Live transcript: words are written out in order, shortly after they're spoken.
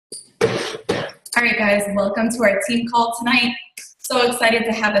All right, guys, welcome to our team call tonight. So excited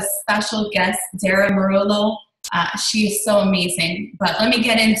to have a special guest, Dara Murillo. She is so amazing. But let me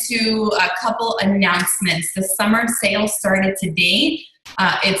get into a couple announcements. The summer sale started today.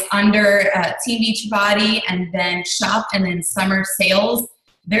 It's under Team Beachbody and then Shop and then summer sales.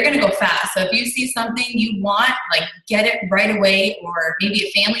 They're going to go fast. So if you see something you want, like get it right away, or maybe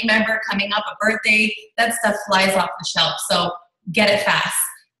a family member coming up, a birthday, that stuff flies off the shelf. So get it fast.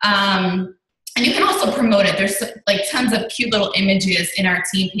 And you can also promote it. There's like tons of cute little images in our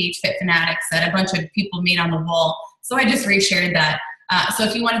team page, Fit Fanatics, that a bunch of people made on the wall. So I just reshared that. So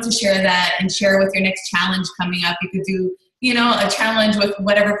if you wanted to share that and share with your next challenge coming up, you could do, a challenge with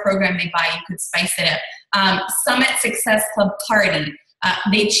whatever program they buy. You could spice it up. Summit Success Club Party.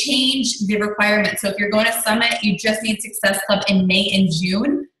 They changed the requirements. So if you're going to Summit, you just need Success Club in May and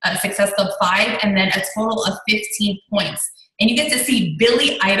June, Success Club 5, and then a total of 15 points. And you get to see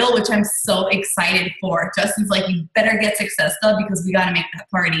Billy Idol, which I'm so excited for. Justin's like, you better get Success Club because we got to make that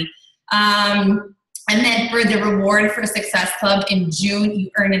party. And then for the reward for Success Club in June,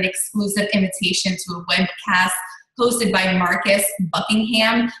 you earn an exclusive invitation to a webcast hosted by Marcus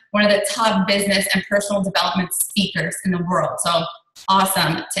Buckingham, one of the top business and personal development speakers in the world. So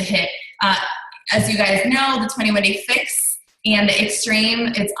awesome to hit. As you guys know, the 21-day fix and the extreme,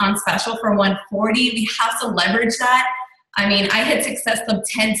 it's on special for $140. We have to leverage that. I mean, I hit Success Club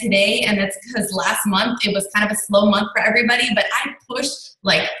 10 today, and that's because last month it was kind of a slow month for everybody, but I pushed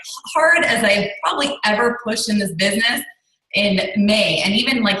like hard as I probably ever pushed in this business in May. And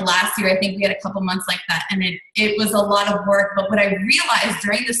even like last year, I think we had a couple months like that, and it was a lot of work. But what I realized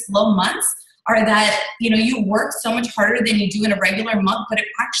during the slow months are that, you work so much harder than you do in a regular month, but it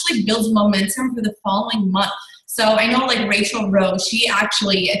actually builds momentum for the following month. So I know like Rachel Rose, she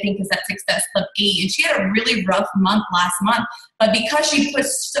actually, I think, is at Success Club 8, and she had a really rough month last month. But because she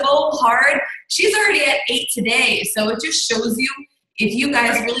pushed so hard, she's already at 8 today. So it just shows you, if you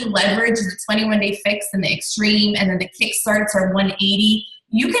guys really leverage the 21-day fix and the extreme, and then the kickstarts are 180,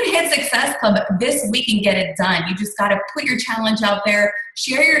 you can hit Success Club this week and get it done. You just got to put your challenge out there,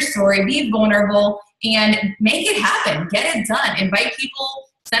 share your story, be vulnerable, and make it happen. Get it done. Invite people.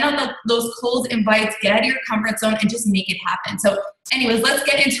 Send out those cold invites, get out of your comfort zone, and just make it happen. So anyways, let's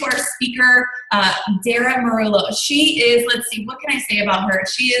get into our speaker, Dara Murillo. She is, let's see, what can I say about her?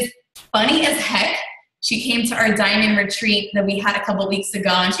 She is funny as heck. She came to our diamond retreat that we had a couple weeks ago,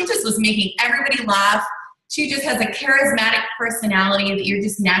 and she just was making everybody laugh. She just has a charismatic personality that you're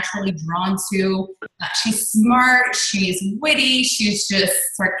just naturally drawn to. She's smart, she's witty, she's just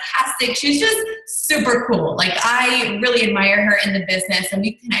sarcastic, she's just super cool. Like, I really admire her in the business, and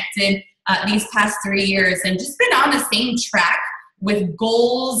we've connected these past 3 years and just been on the same track with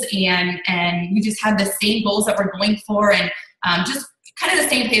goals, and we just have the same goals that we're going for, and just kind of the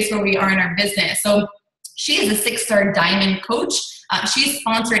same pace where we are in our business. So she is a 6-star diamond coach. She's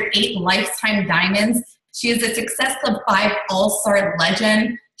sponsored 8 lifetime diamonds. She is a Success Club 5 All-Star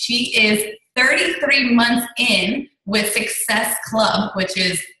legend. She is 33 months in with Success Club, which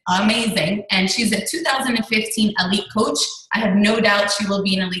is amazing. And she's a 2015 elite coach. I have no doubt she will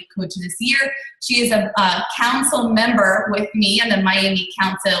be an elite coach this year. She is a council member with me in the Miami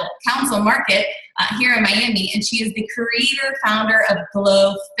Council Market here in Miami. And she is the creator, founder of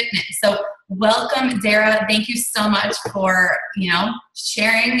Glow Fitness. So welcome, Dara. Thank you so much for,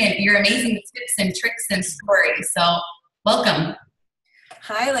 sharing your amazing tips and tricks and stories. So welcome.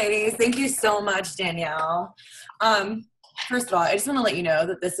 Hi, ladies. Thank you so much, Danielle. First of all, I just want to let you know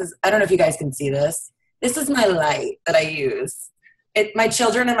that this is, I don't know if you guys can see this. This is my light that I use. My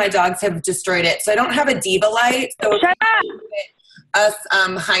children and my dogs have destroyed it. So I don't have a diva light. So us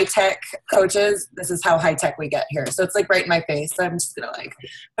high-tech coaches, this is how high-tech we get here. So it's like right in my face. So I'm just going to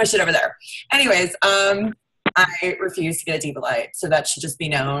push it over there. Anyways, I refuse to get a diva light. So that should just be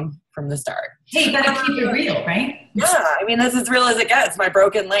known from the start. Hey, you gotta keep it real, right? Yeah, I mean, that's as real as it gets, my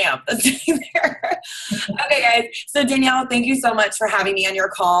broken lamp that's sitting there. Okay, guys. So Danielle, thank you so much for having me on your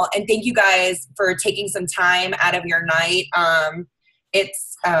call. And thank you guys for taking some time out of your night.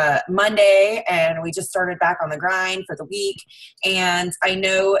 It's Monday, and we just started back on the grind for the week. And I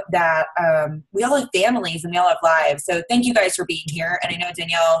know that we all have families and we all have lives. So thank you guys for being here. And I know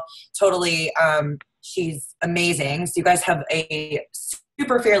Danielle totally, she's amazing. So you guys have a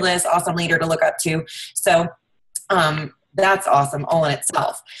super fearless, awesome leader to look up to. So that's awesome all in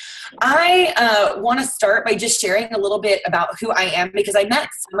itself. I want to start by just sharing a little bit about who I am, because I met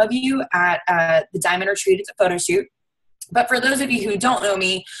some of you at the Diamond Retreat. It's a photo shoot. But for those of you who don't know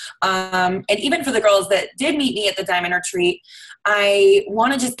me, and even for the girls that did meet me at the Diamond Retreat, I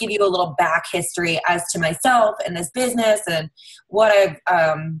want to just give you a little back history as to myself and this business and what I've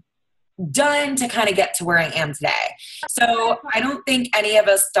done to kind of get to where I am today. So I don't think any of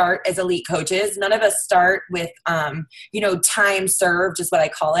us start as elite coaches. None of us start with, time served is what I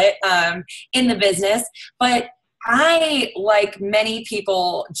call it, in the business. But I, like many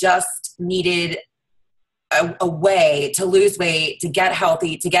people, just needed a way to lose weight, to get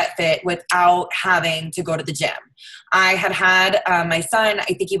healthy, to get fit without having to go to the gym. I had my son,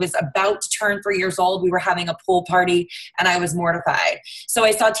 I think he was about to turn 3 years old. We were having a pool party and I was mortified. So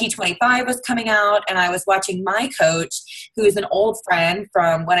I saw T25 was coming out and I was watching my coach, who is an old friend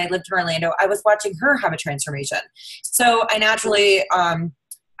from when I lived in Orlando. I was watching her have a transformation. So I naturally,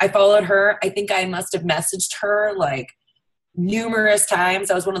 I followed her. I think I must have messaged her like numerous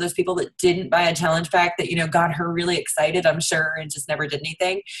times. I was one of those people that didn't buy a challenge pack that, got her really excited, I'm sure, and just never did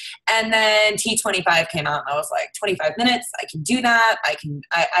anything. And then T25 came out and I was like, 25 minutes, I can do that.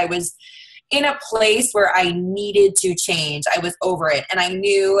 I was in a place where I needed to change. I was over it. And I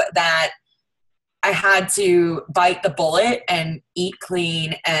knew that I had to bite the bullet and eat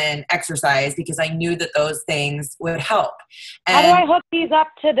clean and exercise because I knew that those things would help. And how do I hook these up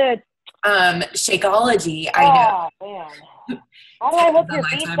to the Shakeology? Oh, I know. Man. How do I hook your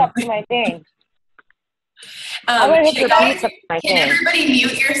beats up to my thing? How do I hook your beats up to my thing? Can everybody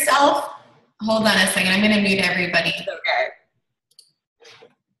mute yourself? Hold on a second. I'm going to mute everybody.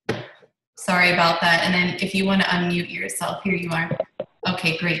 Okay. Sorry about that. And then if you want to unmute yourself, here you are.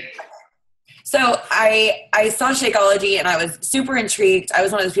 Okay, great. So I saw Shakeology and I was super intrigued. I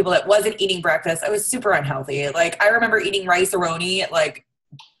was one of those people that wasn't eating breakfast. I was super unhealthy. Like I remember eating rice-a-roni like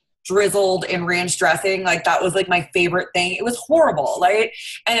drizzled in ranch dressing. Like that was like my favorite thing. It was horrible. Right.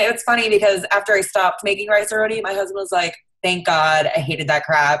 And it's funny because after I stopped making rice-a-roni, my husband was like, thank God I hated that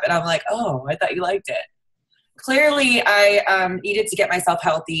crap. And I'm like, oh, I thought you liked it. Clearly I needed to get myself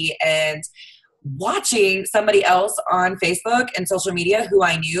healthy, and watching somebody else on Facebook and social media who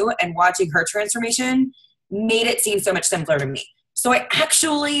I knew and watching her transformation made it seem so much simpler to me. So I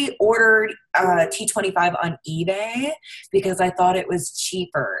actually ordered T25 on eBay because I thought it was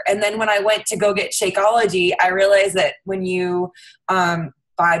cheaper. And then when I went to go get Shakeology, I realized that when you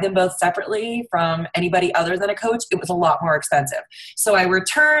buy them both separately from anybody other than a coach, it was a lot more expensive. So I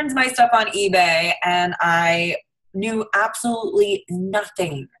returned my stuff on eBay and I knew absolutely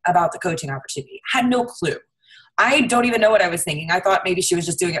nothing about the coaching opportunity. Had no clue. I don't even know what I was thinking. I thought maybe she was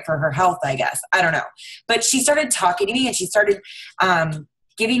just doing it for her health, I guess. I don't know. But she started talking to me and she started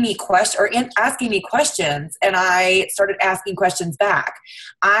giving me asking me questions, and I started asking questions back.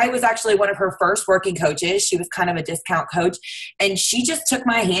 I was actually one of her first working coaches. She was kind of a discount coach, and she just took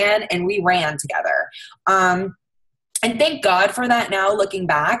my hand and we ran together. And thank God for that now looking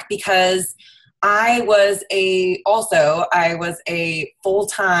back, because I was a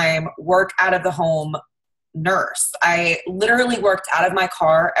full-time work out of the home nurse. I literally worked out of my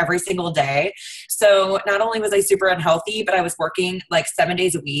car every single day. So not only was I super unhealthy, but I was working like 7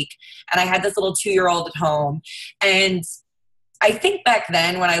 days a week, and I had this little 2-year-old at home. And I think back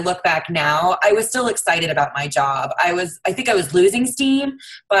then, when I look back now, I was still excited about my job. I think I was losing steam,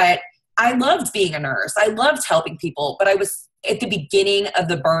 but I loved being a nurse. I loved helping people, but I was at the beginning of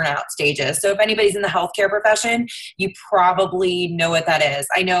the burnout stages. So if anybody's in the healthcare profession, you probably know what that is.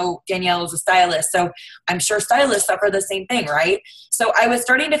 I know Danielle is a stylist, so I'm sure stylists suffer the same thing, right? So I was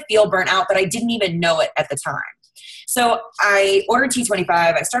starting to feel burnt out, but I didn't even know it at the time. So I ordered T25.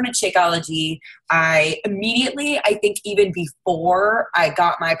 I started Shakeology. I immediately, I think even before I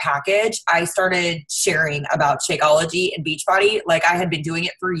got my package, I started sharing about Shakeology and Beachbody like I had been doing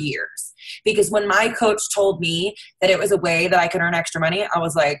it for years. Because when my coach told me that it was a way that I could earn extra money, I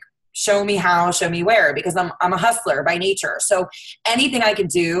was like, show me how, show me where, because I'm a hustler by nature. So anything I could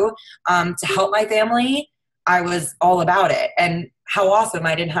do to help my family, I was all about it. And how awesome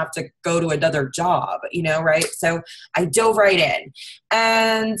I didn't have to go to another job, right? So I dove right in.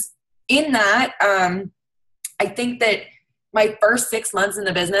 And in that, I think that my first 6 months in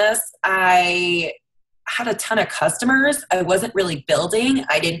the business, I had a ton of customers. I wasn't really building.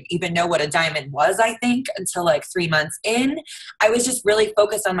 I didn't even know what a diamond was, I think, until like 3 months in. I was just really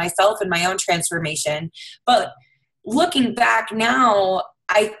focused on myself and my own transformation. But looking back now,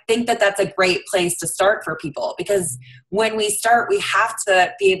 I think that that's a great place to start for people, because when we start, we have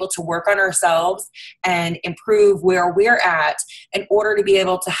to be able to work on ourselves and improve where we're at in order to be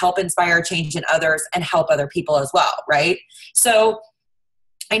able to help inspire change in others and help other people as well, right? So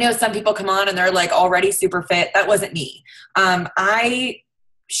I know some people come on and they're like already super fit. That wasn't me. I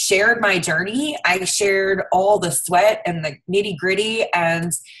shared my journey. I shared all the sweat and the nitty gritty,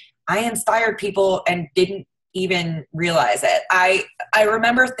 and I inspired people and didn't even realize it. I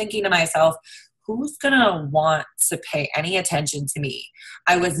remember thinking to myself, who's going to want to pay any attention to me?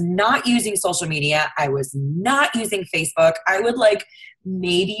 I was not using social media. I was not using Facebook. I would like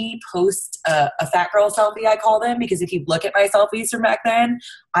maybe post a fat girl selfie, I call them, because if you look at my selfies from back then,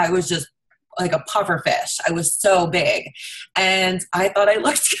 I was just like a puffer fish. I was so big and I thought I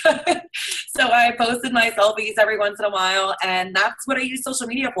looked good. So I posted my selfies every once in a while, and that's what I use social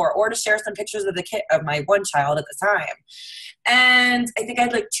media for, or to share some pictures of the kid of my one child at the time. And I think I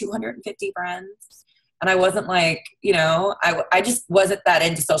had like 250 friends. And I wasn't like, you know, I just wasn't that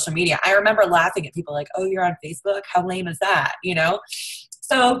into social media. I remember laughing at people like, oh, you're on Facebook? How lame is that? You know?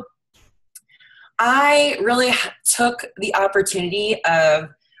 So I really took the opportunity of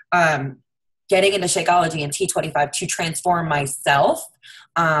getting into Shakeology and T25 to transform myself.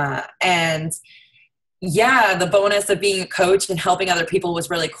 And yeah, the bonus of being a coach and helping other people was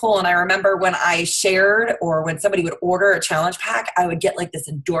really cool. And I remember when I shared, or when somebody would order a challenge pack, I would get like this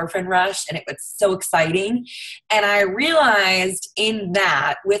endorphin rush, and it was so exciting. And I realized in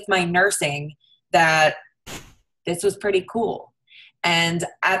that, with my nursing, that this was pretty cool. And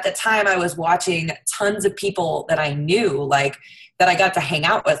at the time I was watching tons of people that I knew, like that I got to hang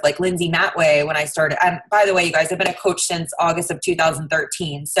out with, like Lindsay Matway when I started. And by the way, you guys, I've been a coach since August of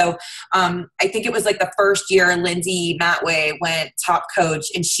 2013. So I think it was like the first year Lindsay Matway went top coach,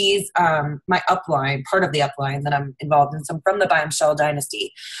 and she's my upline, part of the upline that I'm involved in. So I'm from the Bombshell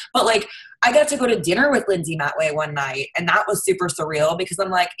dynasty. But like, I got to go to dinner with Lindsay Matway one night, and that was super surreal because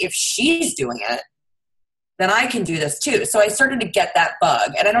I'm like, if she's doing it, then I can do this too. So I started to get that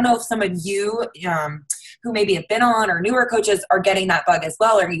bug. And I don't know if some of you who maybe have been on, or newer coaches, are getting that bug as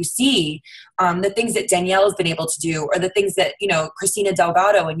well, or you see the things that Danielle has been able to do, or the things that, you know, Christina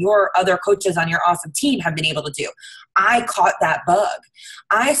Delgado and your other coaches on your awesome team have been able to do. I caught that bug.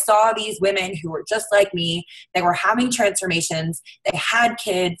 I saw these women who were just like me. They were having transformations. They had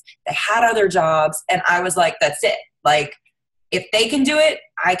kids. They had other jobs. And I was like, that's it. Like, if they can do it,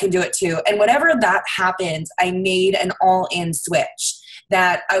 I can do it too. And whenever that happened, I made an all-in switch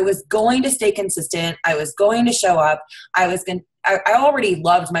that I was going to stay consistent. I was going to show up. I already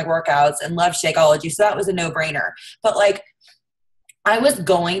loved my workouts and loved Shakeology, so that was a no-brainer. But like, I was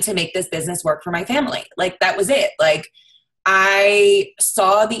going to make this business work for my family. Like, that was it. Like, I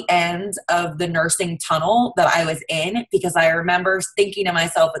saw the end of the nursing tunnel that I was in, because I remember thinking to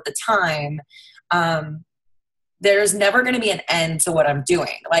myself at the time, there's never going to be an end to what I'm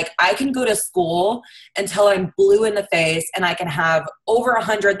doing. Like, I can go to school until I'm blue in the face, and I can have over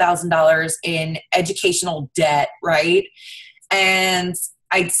 $100,000 in educational debt, right? And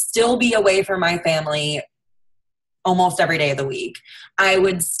I'd still be away from my family almost every day of the week. I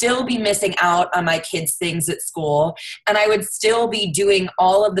would still be missing out on my kids' things at school, and I would still be doing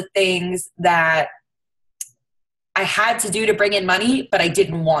all of the things that I had to do to bring in money, but I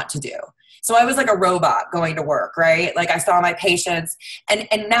didn't want to do. So I was like a robot going to work, right? Like, I saw my patients, and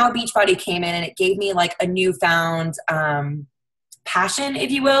now Beachbody came in, and it gave me like a newfound passion, if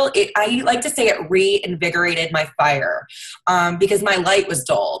you will. I like to say it reinvigorated my fire, because my light was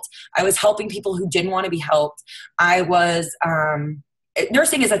dulled. I was helping people who didn't want to be helped. I was,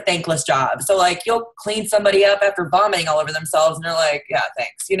 nursing is a thankless job. So like, you'll clean somebody up after vomiting all over themselves, and they're like, yeah,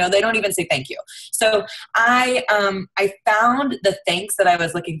 thanks. You know, they don't even say thank you. So I found the thanks that I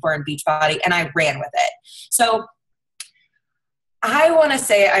was looking for in Beachbody, and I ran with it. So I want to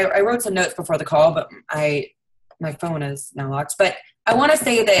say, I wrote some notes before the call, but my phone is now locked. But I want to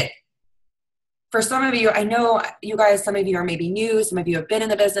say that for some of you, I know you guys, some of you are maybe new, some of you have been in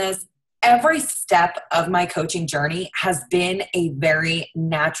the business. Every step of my coaching journey has been a very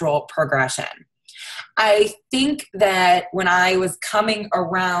natural progression. I think that when I was coming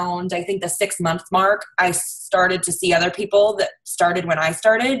around, I think the 6-month mark, I started to see other people that started when I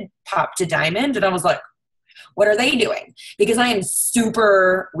started pop to diamond. And I was like, what are they doing? Because I am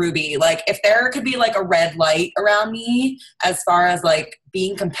super Ruby. Like, if there could be like a red light around me as far as like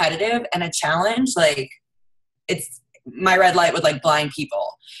being competitive and a challenge, like, my red light would like blind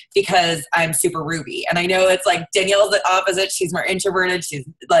people, because I'm super Ruby. And I know it's like Danielle's the opposite. She's more introverted. She's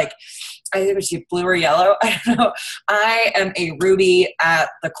like, I think she's blue or yellow. I don't know. I am a Ruby at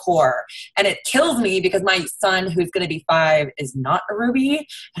the core. And it kills me because my son, who's going to be 5, is not a Ruby.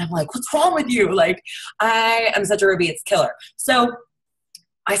 And I'm like, what's wrong with you? Like, I am such a Ruby. It's killer. So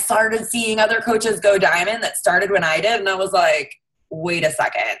I started seeing other coaches go diamond that started when I did. And I was like, wait a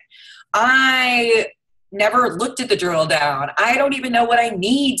second. I never looked at the drill down. I don't even know what I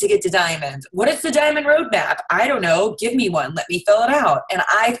need to get to diamond. What is the diamond roadmap? I don't know. Give me one. Let me fill it out. And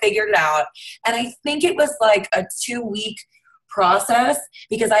I figured it out. And I think it was like a 2-week process,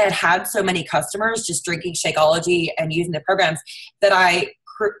 because I had so many customers just drinking Shakeology and using the programs, that I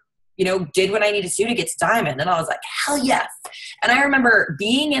did what I needed to do to get to diamond. And I was like, hell yes. And I remember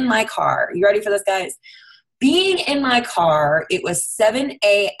being in my car. You ready for this, guys? Being in my car, it was 7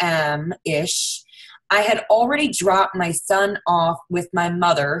 a.m.-ish. I had already dropped my son off with my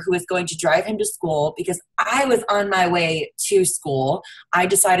mother, who was going to drive him to school because I was on my way to school. I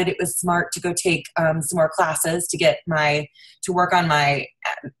decided it was smart to go take some more classes to work on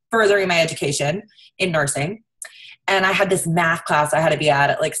furthering my education in nursing. And I had this math class I had to be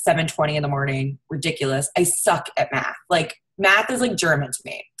at like 7:20 in the morning. Ridiculous. I suck at math. Like, math is like German to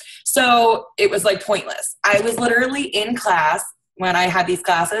me. So it was like pointless. I was literally in class when I had these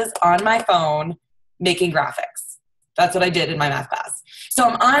classes on my phone making graphics. That's what I did in my math class. So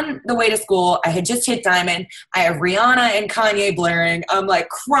I'm on the way to school. I had just hit diamond. I have Rihanna and Kanye blaring. I'm like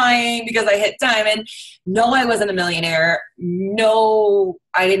crying because I hit diamond. No, I wasn't a millionaire. No,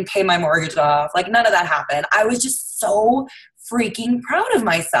 I didn't pay my mortgage off. Like, none of that happened. I was just so freaking proud of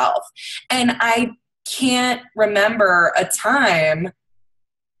myself. And I can't remember a time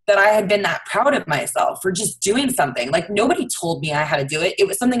that I had been that proud of myself for just doing something. Like, nobody told me I had to do it. It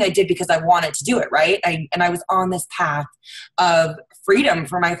was something I did because I wanted to do it, right? And I was on this path of freedom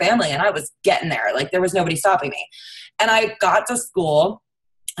for my family, and I was getting there. Like, there was nobody stopping me. And I got to school,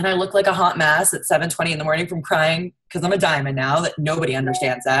 and I looked like a hot mess at 7:20 in the morning from crying because I'm a diamond now. That nobody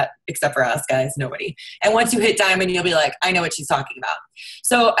understands that except for us guys, nobody. And once you hit diamond, you'll be like, I know what she's talking about.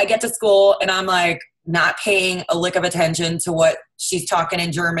 So I get to school, and I'm like, not paying a lick of attention to what she's talking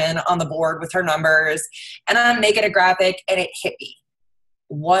in German on the board with her numbers. And I'm making a graphic, and it hit me.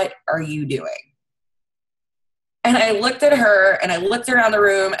 What are you doing? And I looked at her, and I looked around the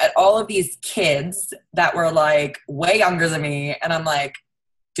room at all of these kids that were like way younger than me. And I'm like,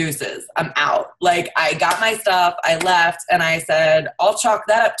 deuces, I'm out. Like, I got my stuff, I left, and I said, I'll chalk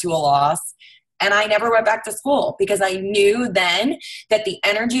that up to a loss. And I never went back to school because I knew then that the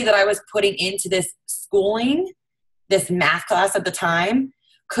energy that I was putting into this schooling, this math class at the time,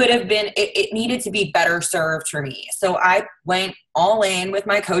 could have been, it needed to be better served for me. So I went all in with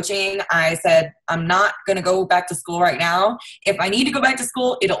my coaching. I said, I'm not going to go back to school right now. If I need to go back to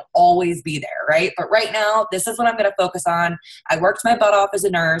school, it'll always be there, right? But right now, this is what I'm going to focus on. I worked my butt off as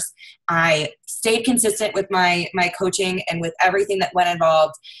a nurse. I stayed consistent with my coaching and with everything that went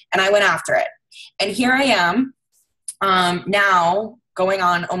involved, and I went after it. And here I am now going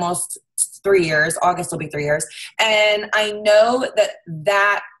on almost 3 years. August will be 3 years. And I know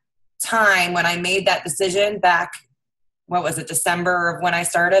that time when I made that decision back, what was it, December of when I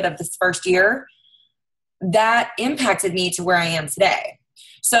started of this first year, that impacted me to where I am today.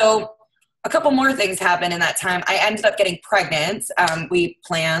 So a couple more things happened in that time. I ended up getting pregnant. We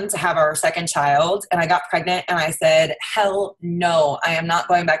planned to have our second child, and I got pregnant, and I said, hell no, I am not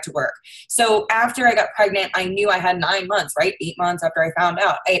going back to work. So after I got pregnant, I knew I had 9 months, right? 8 months after I found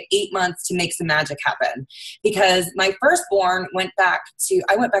out. I had 8 months to make some magic happen because my firstborn I went back to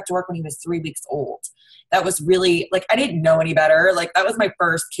work when he was 3 weeks old. That was really, like, I didn't know any better. Like, that was my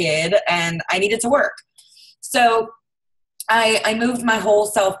first kid, and I needed to work. So I moved my whole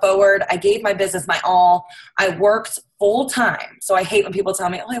self forward. I gave my business my all. I worked full time. So I hate when people tell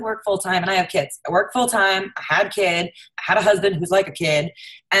me, oh, I work full time and I have kids. I work full time. I had a kid. I had a husband who's like a kid.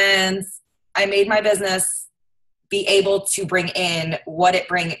 And I made my business be able to bring in what it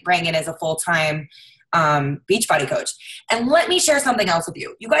bring in as a full-time Beachbody coach. And let me share something else with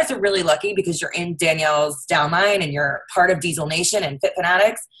you. You guys are really lucky because you're in Danielle's downline and you're part of Diesel Nation and Fit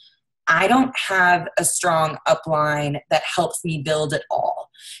Fanatics. I don't have a strong upline that helps me build it all.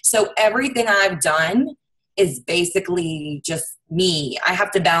 So everything I've done is basically just me. I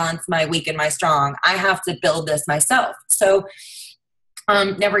have to balance my weak and my strong. I have to build this myself. So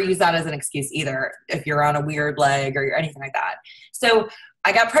never use that as an excuse either if you're on a weird leg or anything like that. So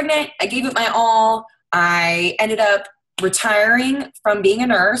I got pregnant. I gave it my all. I ended up retiring from being a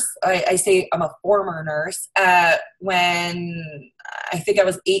nurse. I say I'm a former nurse. When I think I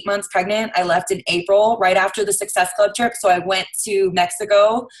was 8 months pregnant, I left in April right after the Success Club trip. So I went to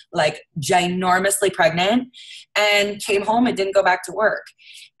Mexico, like ginormously pregnant, and came home and didn't go back to work.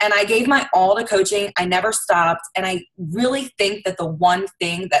 And I gave my all to coaching. I never stopped. And I really think that the one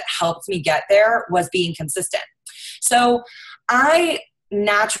thing that helped me get there was being consistent. So I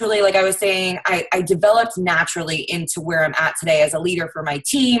naturally, like I was saying, I developed naturally into where I'm at today as a leader for my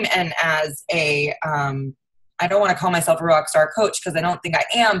team and as a, I don't want to call myself a rock star coach because I don't think I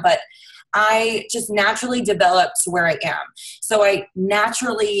am, but I just naturally developed to where I am. So I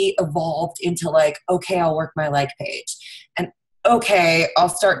naturally evolved into like, okay, I'll work my like page. And okay, I'll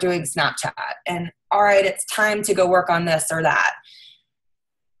start doing Snapchat. And all right, it's time to go work on this or that.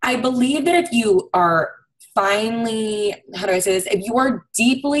 I believe that if you are finally, how do I say this? If you are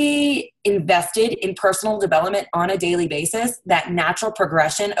deeply invested in personal development on a daily basis, that natural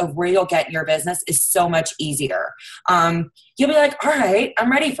progression of where you'll get in your business is so much easier. You'll be like, all right,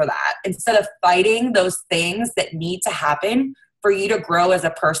 I'm ready for that. Instead of fighting those things that need to happen for you to grow as a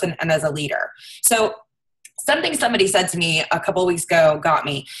person and as a leader. So something somebody said to me a couple of weeks ago got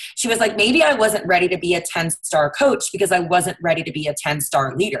me. She was like, maybe I wasn't ready to be a 10-star coach because I wasn't ready to be a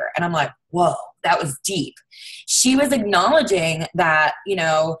 10-star leader. And I'm like, whoa, that was deep. She was acknowledging that, you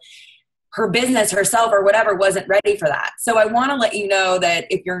know, her business, herself, or whatever wasn't ready for that. So I want to let you know that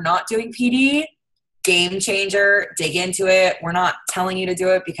if you're not doing PD, game changer, dig into it. We're not telling you to do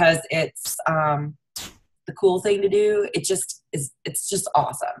it because it's the cool thing to do. It just is, it's just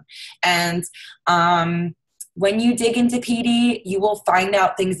awesome. And when you dig into PD, you will find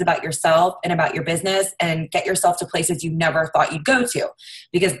out things about yourself and about your business and get yourself to places you never thought you'd go to,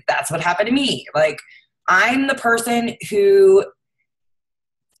 because that's what happened to me. Like, I'm the person who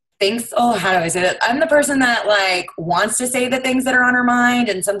thinks, oh, how do I say that? I'm the person that like wants to say the things that are on her mind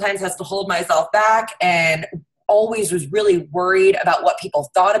and sometimes has to hold myself back, and always was really worried about what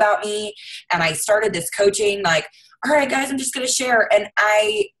people thought about me. And I started this coaching like, all right, guys, I'm just going to share. And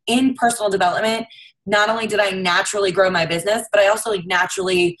in personal development, not only did I naturally grow my business, but I also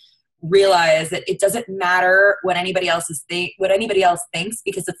naturally realized that it doesn't matter what anybody else thinks,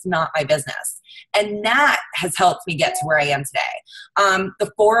 because it's not my business. And that has helped me get to where I am today.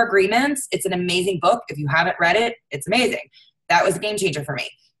 The 4 Agreements, it's an amazing book. If you haven't read it, it's amazing. That was a game changer for me.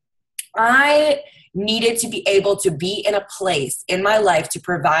 I needed to be able to be in a place in my life to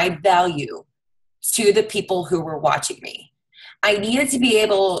provide value to the people who were watching me. I needed to be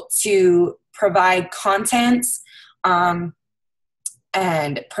able to provide content and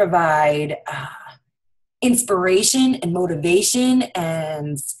provide inspiration and motivation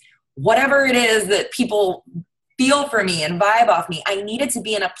and whatever it is that people feel for me and vibe off me. I needed to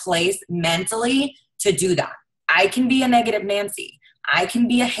be in a place mentally to do that. I can be a negative Nancy. I can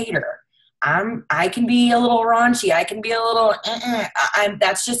be a hater. I can be a little raunchy. I can be a little,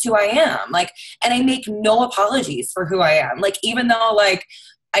 that's just who I am. Like, and I make no apologies for who I am. Like, even though like,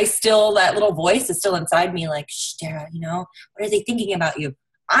 that little voice is still inside me. Like, shh, Dara, you know, what are they thinking about you?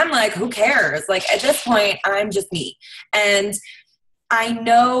 I'm like, who cares? Like, at this point, I'm just me. And I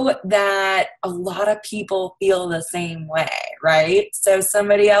know that a lot of people feel the same way, right? So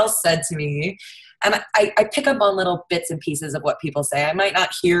somebody else said to me, and I pick up on little bits and pieces of what people say. I might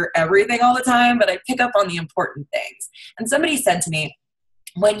not hear everything all the time, but I pick up on the important things. And somebody said to me,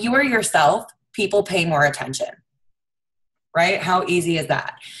 when you are yourself, people pay more attention, right? How easy is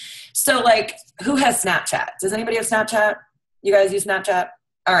that? So like, who has Snapchat? Does anybody have Snapchat? You guys use Snapchat?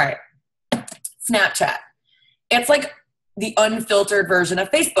 All right. Snapchat. It's like the unfiltered version of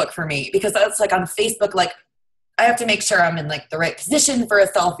Facebook for me, because that's like on Facebook, like I have to make sure I'm in like the right position for a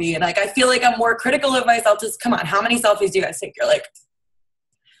selfie. And like, I feel like I'm more critical of myself. Just come on. How many selfies do you guys take? You're like,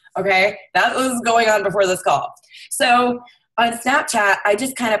 okay, that was going on before this call. So on Snapchat, I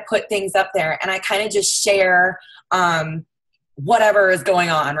just kind of put things up there and I kind of just share, whatever is going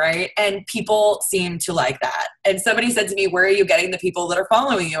on, right? And people seem to like that. And somebody said to me, where are you getting the people that are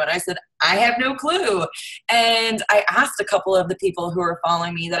following you? And I said, I have no clue. And I asked a couple of the people who are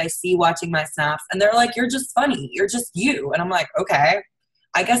following me that I see watching my snaps, and they're like, you're just funny. You're just you. And I'm like, okay,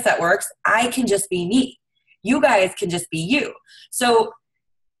 I guess that works. I can just be me. You guys can just be you. So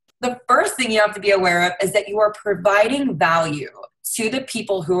the first thing you have to be aware of is that you are providing value to the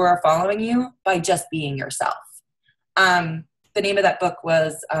people who are following you by just being yourself. The name of that book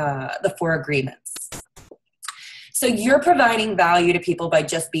was The 4 Agreements. So you're providing value to people by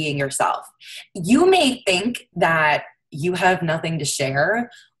just being yourself. You may think that you have nothing to share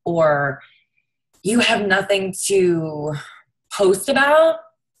or you have nothing to post about.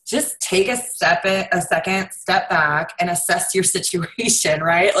 Just take a second, step back and assess your situation,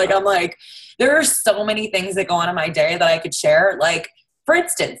 right? Like, I'm like, there are so many things that go on in my day that I could share. Like, for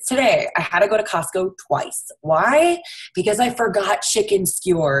instance, today I had to go to Costco twice. Why? Because I forgot chicken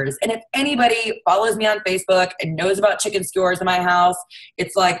skewers. And if anybody follows me on Facebook and knows about chicken skewers in my house,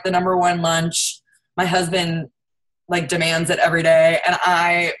 it's like the #1 lunch. My husband like demands it every day. And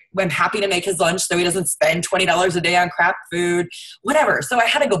I am happy to make his lunch so he doesn't spend $20 a day on crap food, whatever. So I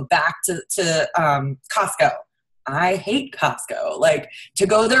had to go back to Costco. I hate Costco. Like, to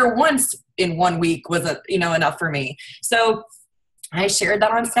go there once in 1 week was enough for me. So I shared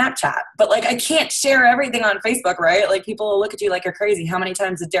that on Snapchat, but like, I can't share everything on Facebook, right? Like, people will look at you like you're crazy. How many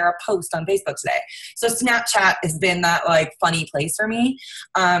times did Dara post on Facebook today? So Snapchat has been that like funny place for me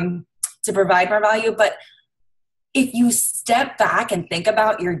to provide more value. But if you step back and think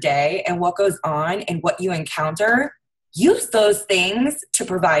about your day and what goes on and what you encounter, use those things to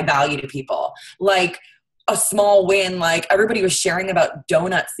provide value to people. Like a small win, like everybody was sharing about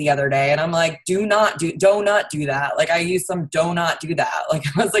donuts the other day, and I'm like, do not do that. Like I used some do not do that. Like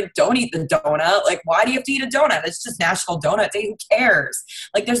I was like, don't eat the donut. Like why do you have to eat a donut? It's just National Donut Day. Who cares?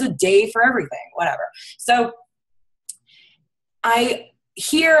 Like there's a day for everything, whatever. So I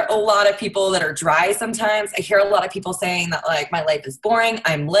hear a lot of people that are dry sometimes. I hear a lot of people saying that like my life is boring,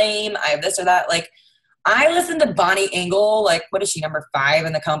 I'm lame, I have this or that. Like I listened to Bonnie Engel, like what is she, number 5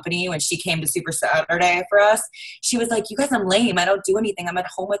 in the company, when she came to Super Saturday for us. She was like, you guys, I'm lame, I don't do anything, I'm at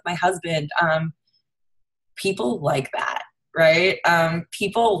home with my husband. People like that, right?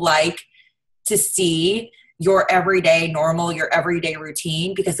 People like to see your everyday normal, your everyday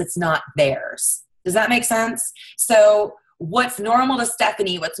routine, because it's not theirs. Does that make sense? So what's normal to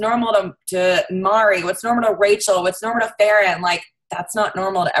Stephanie, what's normal to Mari, what's normal to Rachel, what's normal to Farron, like that's not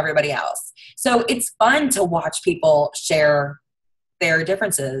normal to everybody else. So it's fun to watch people share their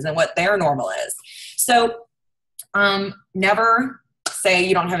differences and what their normal is. So never say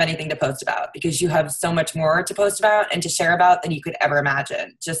you don't have anything to post about, because you have so much more to post about and to share about than you could ever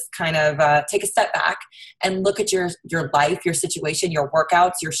imagine. Just kind of take a step back and look at your life, your situation, your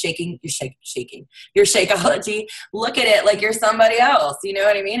workouts, your Shakeology. Look at it like you're somebody else. You know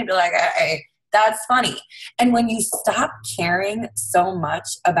what I mean? And be like, hey, that's funny. And when you stop caring so much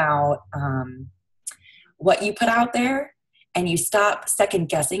about what you put out there, and you stop second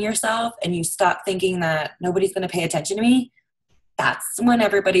guessing yourself, and you stop thinking that nobody's going to pay attention to me, that's when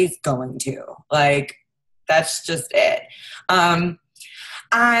everybody's going to. Like, that's just it.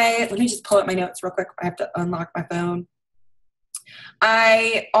 Let me just pull up my notes real quick. I have to unlock my phone.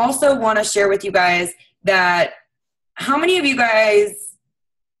 I also want to share with you guys that how many of you guys,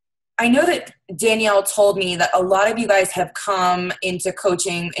 I know that Danielle told me that a lot of you guys have come into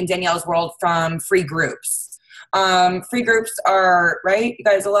coaching in Danielle's world from free groups. Free groups are, right? You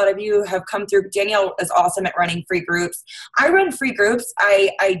guys, a lot of you have come through. Danielle is awesome at running free groups. I run free groups.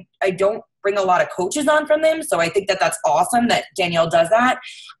 I don't bring a lot of coaches on from them. So I think that that's awesome that Danielle does that.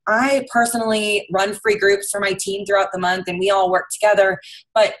 I personally run free groups for my team throughout the month, and we all work together.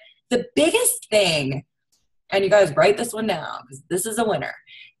 But the biggest thing, and you guys write this one down because this is a winner.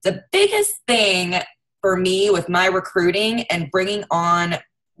 The biggest thing for me with my recruiting and bringing on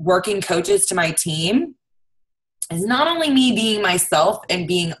working coaches to my team is not only me being myself and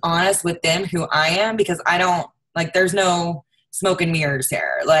being honest with them who I am, because I don't, like, there's no smoke and mirrors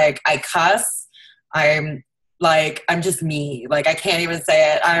here. Like, I cuss. I'm just me. Like, I can't even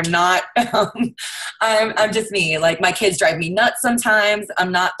say it. I'm not, I'm just me. Like, my kids drive me nuts sometimes.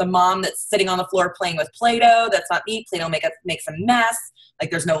 I'm not the mom that's sitting on the floor playing with Play-Doh. That's not me. Play-Doh makes a mess.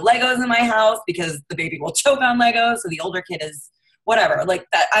 Like, there's no Legos in my house because the baby will choke on Legos. So the older kid is whatever. Like,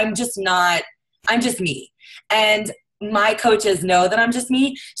 that. I'm just me. And my coaches know that I'm just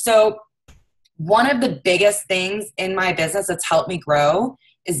me. So one of the biggest things in my business that's helped me grow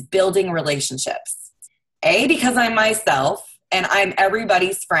is building relationships. Because I'm myself and I'm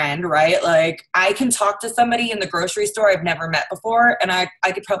everybody's friend, right? Like, I can talk to somebody in the grocery store I've never met before, and I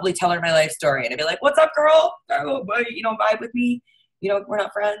could probably tell her my life story, and I'd be like, what's up, girl? Oh, you don't vibe with me? You know, we're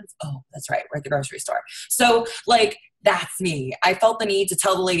not friends? Oh, that's right. We're at the grocery store. So, like, that's me. I felt the need to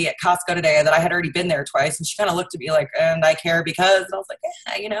tell the lady at Costco today that I had already been there twice, and she kind of looked at me like, and I care because, and I was like,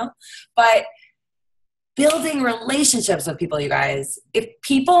 yeah, you know. But building relationships with people, you guys, if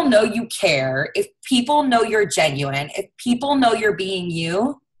people know you care, if people know you're genuine, if people know you're being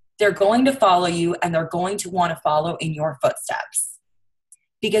you, they're going to follow you, and they're going to want to follow in your footsteps.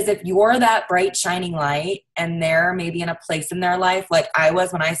 Because if you're that bright, shining light, and they're maybe in a place in their life like I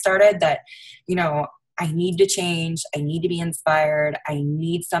was when I started, that, you know, I need to change, I need to be inspired, I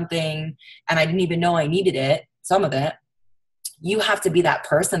need something, and I didn't even know I needed it, some of it, you have to be that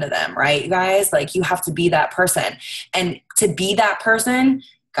person to them, right, you guys? Like, you have to be that person. And to be that person,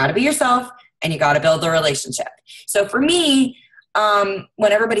 got to be yourself, and you got to build a relationship. So for me,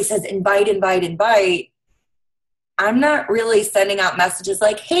 when everybody says invite, I'm not really sending out messages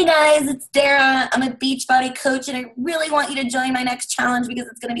like, hey guys, it's Dara. I'm a Beachbody coach, and I really want you to join my next challenge because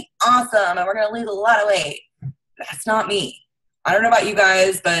it's going to be awesome and we're going to lose a lot of weight. That's not me. I don't know about you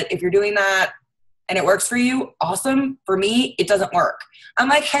guys, but if you're doing that and it works for you, awesome. For me, it doesn't work. I'm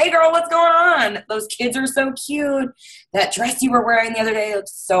like, hey girl, what's going on? Those kids are so cute. That dress you were wearing the other day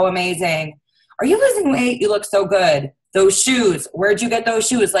looks so amazing. Are you losing weight? You look so good. Those shoes, where'd you get those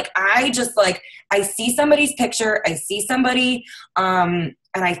shoes? Like, I see somebody's picture, I see somebody, and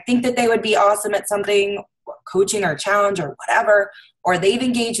I think that they would be awesome at something, coaching or challenge or whatever, or they've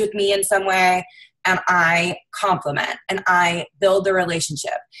engaged with me in some way. and I compliment and I build the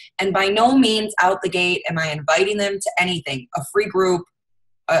relationship. And by no means out the gate am I inviting them to anything, a free group,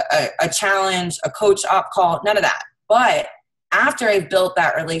 a challenge, a coach op call, none of that. But after I've built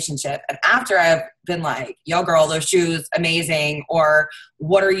that relationship and after I've been like, yo girl, those shoes, amazing, or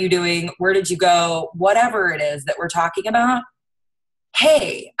what are you doing? Where did you go? Whatever it is that we're talking about.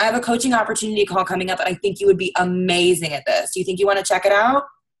 Hey, I have a coaching opportunity call coming up and I think you would be amazing at this. Do you think you want to check it out?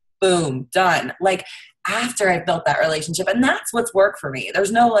 Boom, done. Like after I've built that relationship, and that's what's worked for me.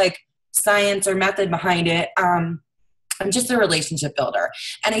 There's no like science or method behind it. I'm just a relationship builder.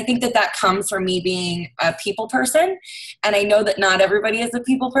 And I think that that comes from me being a people person. And I know that not everybody is a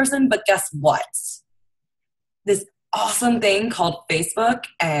people person, but guess what? This awesome thing called Facebook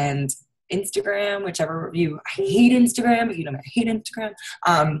and Instagram, whichever you, I hate Instagram, but you know, I hate Instagram,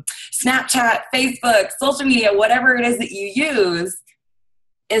 Snapchat, Facebook, social media, whatever it is that you use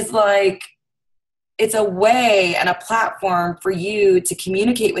is like, it's a way and a platform for you to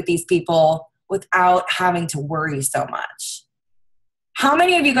communicate with these people without having to worry so much. How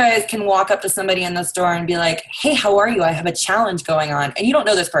many of you guys can walk up to somebody in the store and be like, hey, how are you? I have a challenge going on. And you don't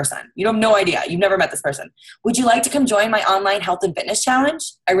know this person. You have no idea. You've never met this person. Would you like to come join my online health and fitness challenge?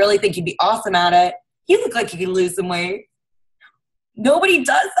 I really think you'd be awesome at it. You look like you could lose some weight. Nobody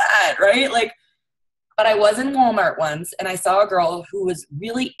does that, right? Like, but I was in Walmart once and I saw a girl who was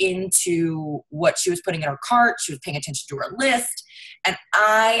really into what she was putting in her cart. She was paying attention to her list. And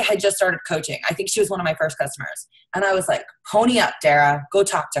I had just started coaching. I think she was one of my first customers. And I was like, pony up, Dara, go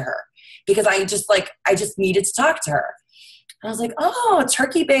talk to her. Because I just needed to talk to her. And I was like, oh,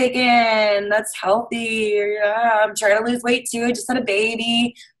 turkey bacon, that's healthy. Yeah, I'm trying to lose weight too. I just had a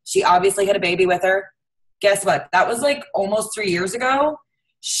baby. She obviously had a baby with her. Guess what? That was like almost 3 years ago.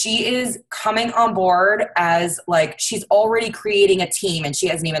 She is coming on board as like, she's already creating a team and she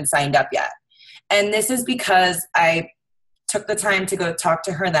hasn't even signed up yet. And this is because I took the time to go talk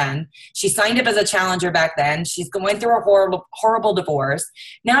to her then. She signed up as a challenger back then. She's going through a horrible, horrible divorce.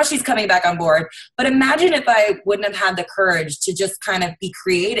 Now she's coming back on board. But imagine if I wouldn't have had the courage to just kind of be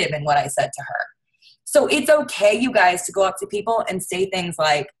creative in what I said to her. So it's okay, you guys, to go up to people and say things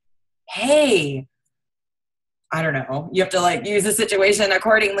like, hey, I don't know, you have to like use the situation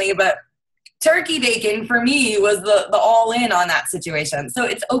accordingly, but turkey bacon for me was the all in on that situation. So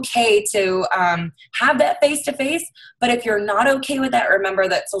it's okay to have that face-to-face, but if you're not okay with that, remember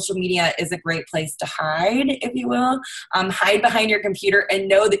that social media is a great place to hide, if you will. Hide behind your computer and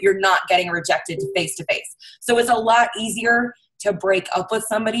know that you're not getting rejected to face-to-face. So it's a lot easier to break up with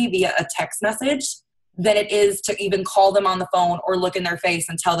somebody via a text message than it is to even call them on the phone or look in their face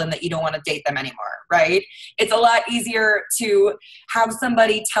and tell them that you don't want to date them anymore, right? It's a lot easier to have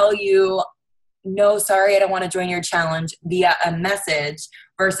somebody tell you, no, sorry, I don't want to join your challenge via a message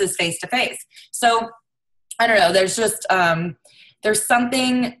versus face-to-face. So I don't know, there's just, there's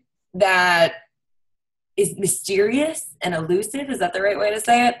something that is mysterious and elusive, is that the right way to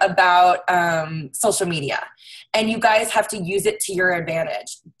say it, about social media. And you guys have to use it to your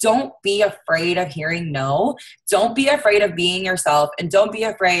advantage. Don't be afraid of hearing no. Don't be afraid of being yourself. And don't be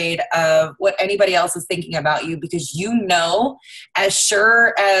afraid of what anybody else is thinking about you, because you know, as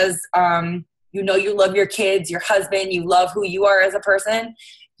sure as you know you love your kids, your husband, you love who you are as a person,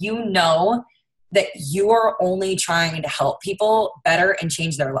 you know that you are only trying to help people better and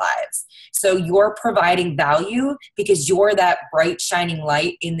change their lives. So you're providing value because you're that bright, shining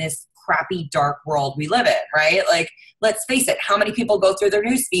light in this crappy, dark world we live in, right? Like, let's face it, how many people go through their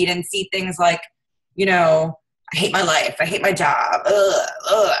newsfeed and see things like, you know, I hate my life, I hate my job,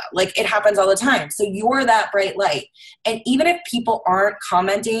 like it happens all the time. So you're that bright light. And even if people aren't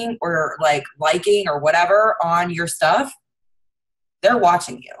commenting or like liking or whatever on your stuff, they're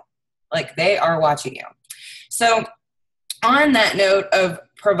watching you. Like they are watching you. So on that note of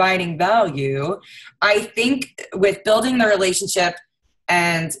providing value, I think with building the relationship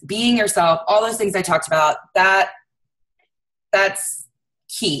and being yourself, all those things I talked about, that's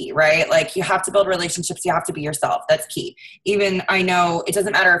key, right? Like you have to build relationships. You have to be yourself. That's key. Even I know it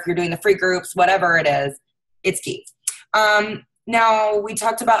doesn't matter if you're doing the free groups, whatever it is, it's key. Now we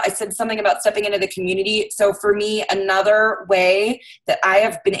talked about, I said something about stepping into the community. So for me, another way that I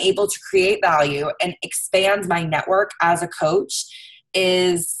have been able to create value and expand my network as a coach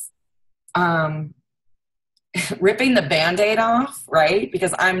is ripping the Band-Aid off, right?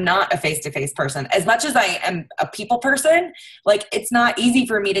 Because I'm not a face-to-face person. As much as I am a people person, like it's not easy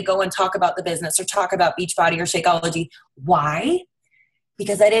for me to go and talk about the business or talk about Beachbody or Shakeology. Why?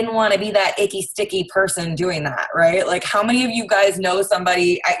 Because I didn't want to be that icky, sticky person doing that, right? Like how many of you guys know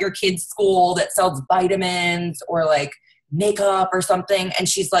somebody at your kid's school that sells vitamins or like makeup or something, and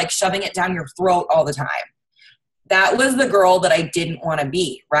she's like shoving it down your throat all the time. That was the girl that I didn't want to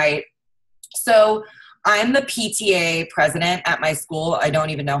be, right? So I'm the PTA president at my school. I don't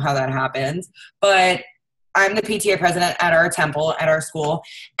even know how that happened, but I'm the PTA president at our temple, at our school.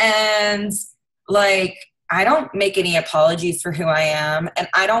 And like, I don't make any apologies for who I am. And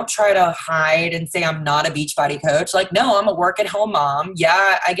I don't try to hide and say I'm not a Beachbody coach. Like, no, I'm a work at home mom.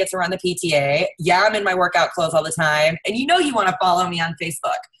 Yeah, I get to run the PTA. Yeah, I'm in my workout clothes all the time. And you want to follow me on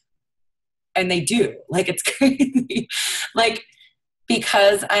Facebook. And they do. Like, it's crazy. Like,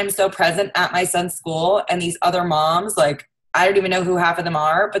 because I'm so present at my son's school and these other moms, like, I don't even know who half of them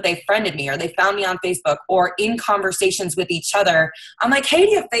are, but they friended me or they found me on Facebook or in conversations with each other. I'm like, hey,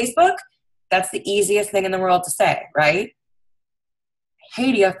 do you have Facebook? That's the easiest thing in the world to say, right?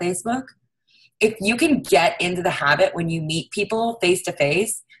 Hey, do you have Facebook? If you can get into the habit when you meet people face to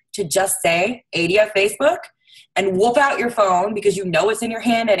face to just say, hey, do you have Facebook? And whoop out your phone because you know it's in your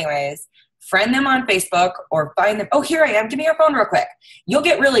hand anyways. Friend them on Facebook or find them. Oh, here I am. Give me your phone real quick. You'll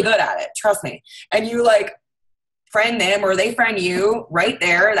get really good at it. Trust me. And you like friend them or they friend you right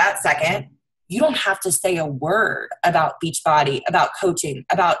there that second. You don't have to say a word about Beachbody, about coaching,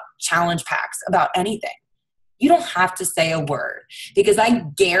 about challenge packs, about anything. You don't have to say a word because I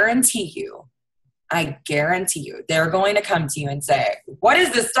guarantee you, they're going to come to you and say, what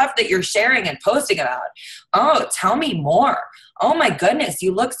is this stuff that you're sharing and posting about? Oh, tell me more. Oh my goodness,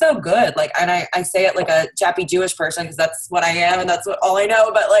 you look so good. Like, and I say it like a Jappy Jewish person because that's what I am and that's all I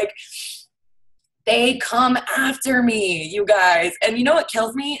know. But like, they come after me, you guys. And you know what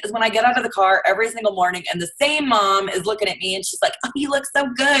kills me is when I get out of the car every single morning and the same mom is looking at me and she's like, oh, you look so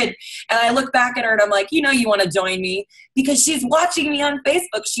good. And I look back at her and I'm like, you want to join me because she's watching me on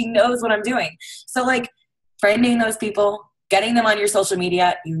Facebook. She knows what I'm doing. So like friending those people, getting them on your social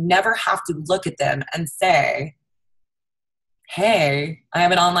media, you never have to look at them and say, hey, I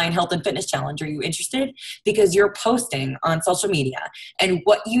have an online health and fitness challenge. Are you interested? Because you're posting on social media and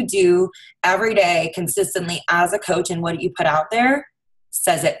what you do every day consistently as a coach and what you put out there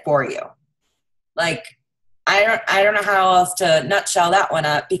says it for you. Like, I don't know how else to nutshell that one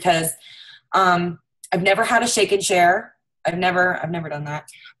up because I've never had a shake and share. I've never done that.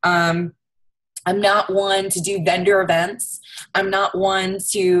 I'm not one to do vendor events. I'm not one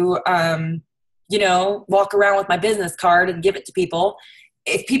to, walk around with my business card and give it to people.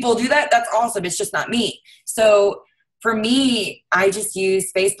 If people do that, that's awesome. It's just not me. So for me, I just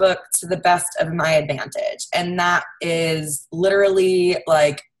use Facebook to the best of my advantage. And that is literally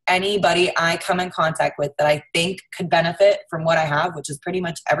like anybody I come in contact with that I think could benefit from what I have, which is pretty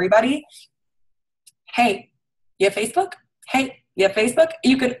much everybody. Hey, you have Facebook? Hey, you have Facebook?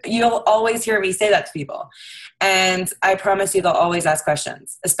 You'll always hear me say that to people. And I promise you they'll always ask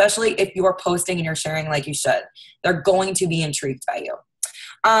questions, especially if you're posting and you're sharing like you should. They're going to be intrigued by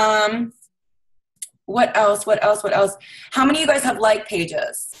you. What else? How many of you guys have like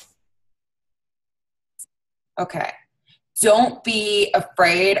pages? Okay. Don't be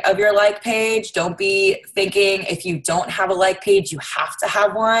afraid of your like page. Don't be thinking if you don't have a like page, you have to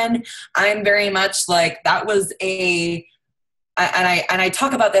have one. I'm very much like that was I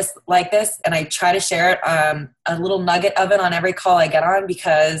talk about this like this, and I try to share it, a little nugget of it on every call I get on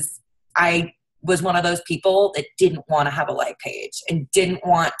because I was one of those people that didn't want to have a like page and didn't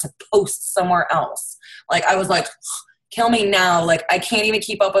want to post somewhere else. Like I was like, kill me now. Like I can't even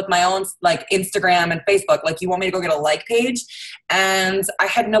keep up with my own like Instagram and Facebook. Like you want me to go get a like page? And I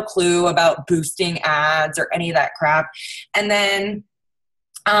had no clue about boosting ads or any of that crap. And then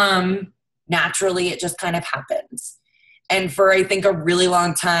naturally it just kind of happens. And for, I think, a really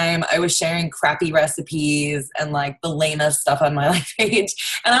long time, I was sharing crappy recipes and, like, the lamest stuff on my like page.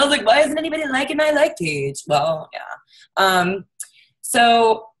 And I was like, why isn't anybody liking my like page? Well, yeah.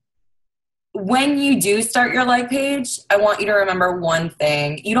 So when you do start your like page, I want you to remember one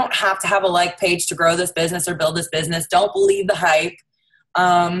thing. You don't have to have a like page to grow this business or build this business. Don't believe the hype.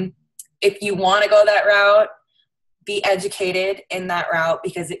 If you want to go that route, be educated in that route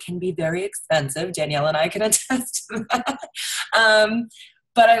because it can be very expensive. Danielle and I can attest to that.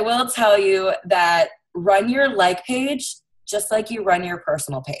 But I will tell you that run your like page just like you run your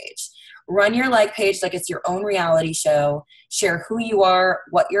personal page. Run your like page like it's your own reality show. Share who you are,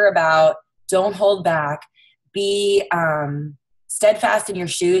 what you're about. Don't hold back. Be steadfast in your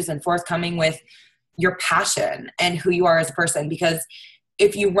shoes and forthcoming with your passion and who you are as a person. Because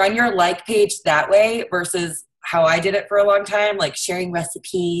if you run your like page that way versus how I did it for a long time, like sharing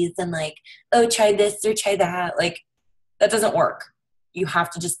recipes and like, oh, try this or try that. Like that doesn't work. You have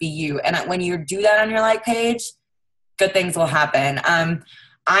to just be you. And when you do that on your like page, good things will happen.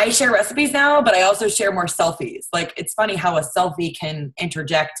 I share recipes now, but I also share more selfies. Like, it's funny how a selfie can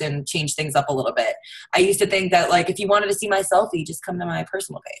interject and change things up a little bit. I used to think that, like, if you wanted to see my selfie, just come to my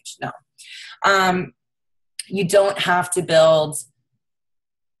personal page. No. You don't have to build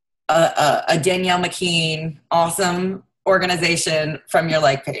a Danielle McKean awesome organization from your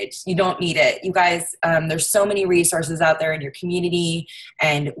like page. You don't need it. You guys, there's so many resources out there in your community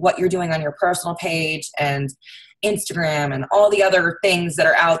and what you're doing on your personal page and Instagram and all the other things that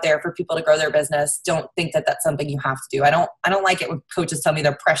are out there for people to grow their business. Don't think that that's something you have to do. I don't like it when coaches tell me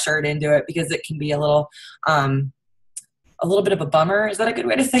they're pressured into it, because it can be a little bit of a bummer. Is that a good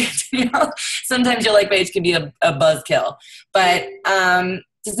way to say it? You know? Sometimes your like page can be a buzzkill. But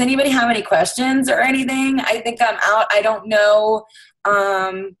does anybody have any questions or anything? I think I'm out. I don't know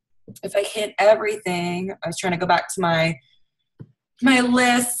if I hit everything. I was trying to go back to my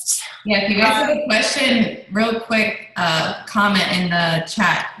list. Yeah, if you guys have a question, real quick, comment in the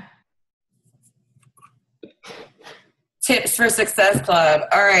chat. Tips for Success Club.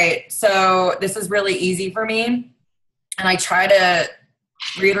 All right, so this is really easy for me, and I try to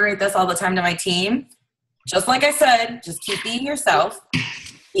reiterate this all the time to my team. Just like I said, just keep being yourself.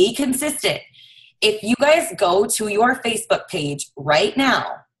 Be consistent. If you guys go to your Facebook page right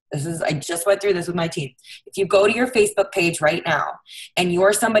now, I just went through this with my team. If you go to your Facebook page right now and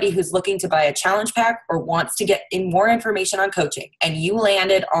you're somebody who's looking to buy a challenge pack or wants to get in more information on coaching, and you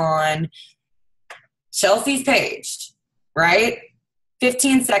landed on Chelsea's page, right?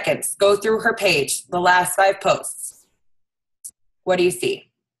 15 seconds, go through her page, the last 5 posts. What do you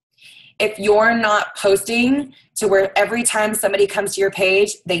see? If you're not posting to where every time somebody comes to your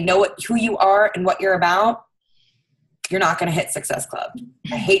page, they know who you are and what you're about, you're not going to hit Success Club.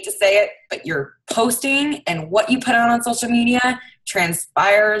 I hate to say it, but you're posting, and what you put out on social media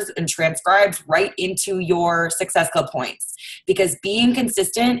transpires and transcribes right into your Success Club points, because being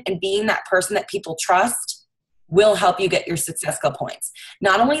consistent and being that person that people trust will help you get your Success Club points.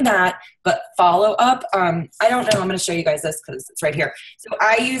 Not only that, but follow up. I don't know. I'm going to show you guys this because it's right here. So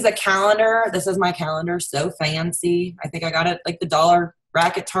I use a calendar. This is my calendar. So fancy. I think I got it like the dollar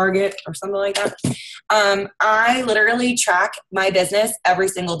rack at Target or something like that. I literally track my business every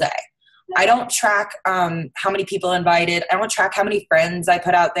single day. I don't track how many people invited. I don't track how many friends I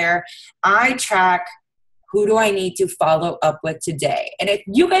put out there. I track who do I need to follow up with today. And if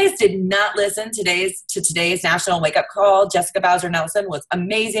you guys did not listen to today's National Wake Up Call, Jessica Bowser Nelson was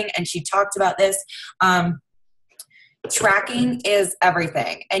amazing, and she talked about this. Tracking is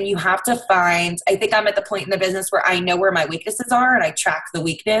everything. And you have to find, I think I'm at the point in the business where I know where my weaknesses are and I track the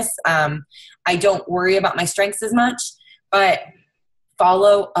weakness. I don't worry about my strengths as much, but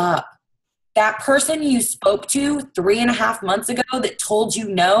follow up. That person you spoke to 3.5 months ago that told you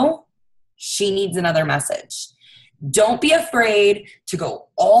no, she needs another message. Don't be afraid to go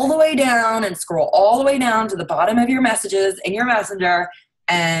all the way down and scroll all the way down to the bottom of your messages in your messenger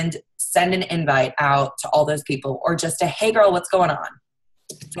and send an invite out to all those people, or just a, hey girl, what's going on?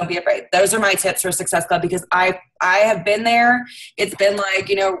 Don't be afraid. Those are my tips for Success Club, because I have been there. It's been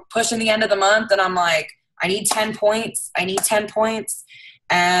like, pushing the end of the month, and I'm like, I need 10 points. And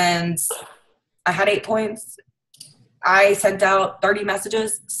I had 8 points. I sent out 30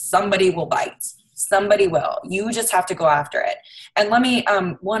 messages. Somebody will bite. Somebody will. You just have to go after it. And let me,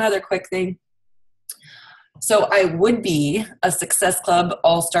 one other quick thing. So I would be a Success Club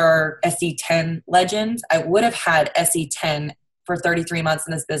All-Star SE10 legend. I would have had SE10 for 33 months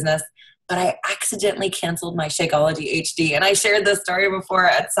in this business, but I accidentally canceled my Shakeology HD. And I shared this story before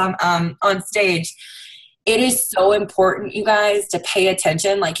at some on stage. It is so important, you guys, to pay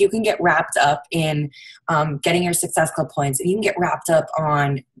attention. Like, you can get wrapped up in getting your Success Club points, and you can get wrapped up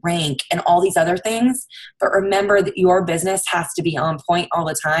on rank and all these other things. But remember that your business has to be on point all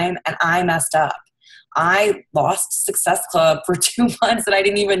the time. And I messed up. I lost Success Club for 2 months and I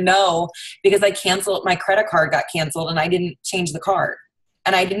didn't even know, because I canceled, my credit card got canceled and I didn't change the card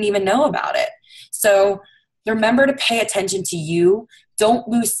and I didn't even know about it. So remember to pay attention to you. Don't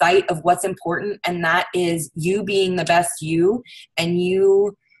lose sight of what's important, and that is you being the best you, and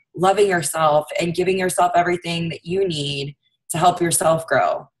you loving yourself and giving yourself everything that you need to help yourself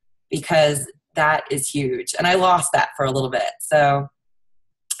grow, because that is huge. And I lost that for a little bit. So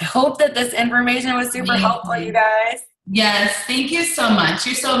I hope that this information was super helpful, you guys. Yes, thank you so much.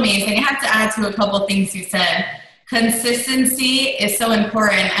 You're so amazing. I have to add to a couple of things you said. Consistency is so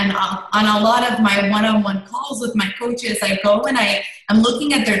important. And on a lot of my one-on-one calls with my coaches, I go and I'm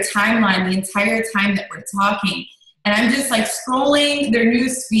looking at their timeline the entire time that we're talking. And I'm just like scrolling their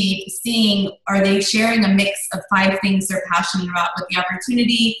news feed, seeing, are they sharing a mix of 5 things they're passionate about with the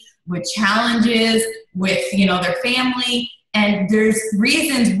opportunity, with challenges, with, their family. And there's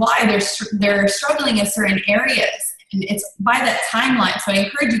reasons why they're struggling in certain areas. And it's by that timeline. So I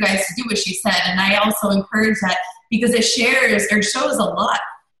encourage you guys to do what she said. And I also encourage that because it shares or shows a lot.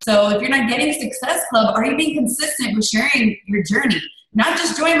 So if you're not getting Success Club, are you being consistent with sharing your journey? Not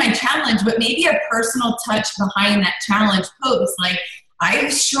just join my challenge, but maybe a personal touch behind that challenge post. Like,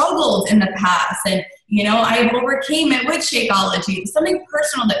 I've struggled in the past and, you know, I've overcame it with Shakeology. Something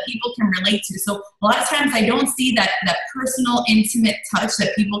personal that people can relate to. So a lot of times I don't see that personal, intimate touch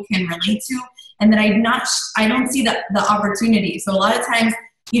that people can relate to, and that I don't see the opportunity. So a lot of times,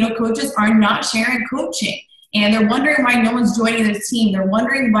 you know, coaches are not sharing coaching. And they're wondering why no one's joining their team. They're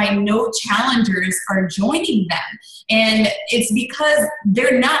wondering why no challengers are joining them. And it's because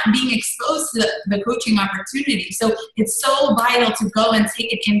they're not being exposed to the coaching opportunity. So it's so vital to go and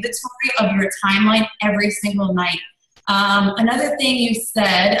take an inventory of your timeline every single night. Another thing you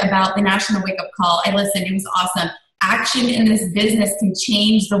said about the National Wake Up Call, I listened, it was awesome. Action in this business can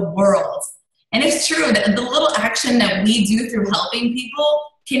change the world. And it's true that the little action that we do through helping people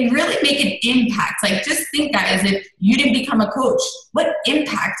can really make an impact. Like, just think, guys, if you didn't become a coach, what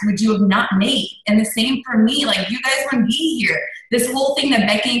impact would you have not made? And the same for me. Like, you guys wouldn't be here. This whole thing that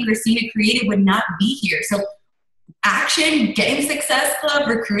Becky and Christina created would not be here. So action, getting Success Club,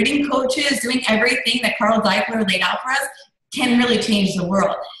 recruiting coaches, doing everything that Carl Deichler laid out for us can really change the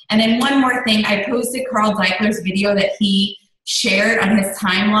world. And then one more thing, I posted Carl Deichler's video that he shared on his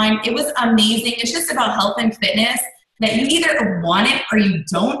timeline. It was amazing. It's just about health and fitness, that you either want it or you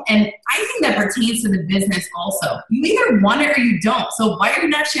don't. And I think that pertains to the business also. You either want it or you don't. So why are you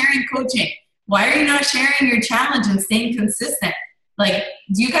not sharing coaching? Why are you not sharing your challenge and staying consistent? Like,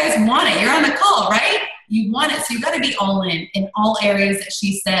 do you guys want it? You're on the call, right? You want it. So you got to be all in all areas that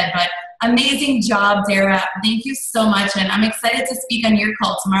she said. But amazing job, Dara. Thank you so much. And I'm excited to speak on your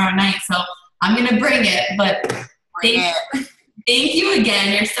call tomorrow night. So I'm going to bring it. But thank you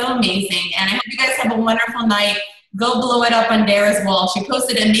again. You're so amazing. And I hope you guys have a wonderful night. Go blow it up on Dara's wall. She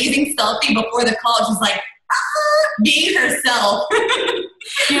posted an amazing selfie before the call. She's like, being herself.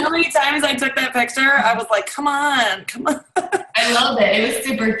 You know how many times I took that picture? I was like, come on. I love it. It was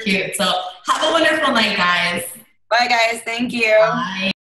super cute. So have a wonderful night, guys. Bye, guys. Thank you. Bye.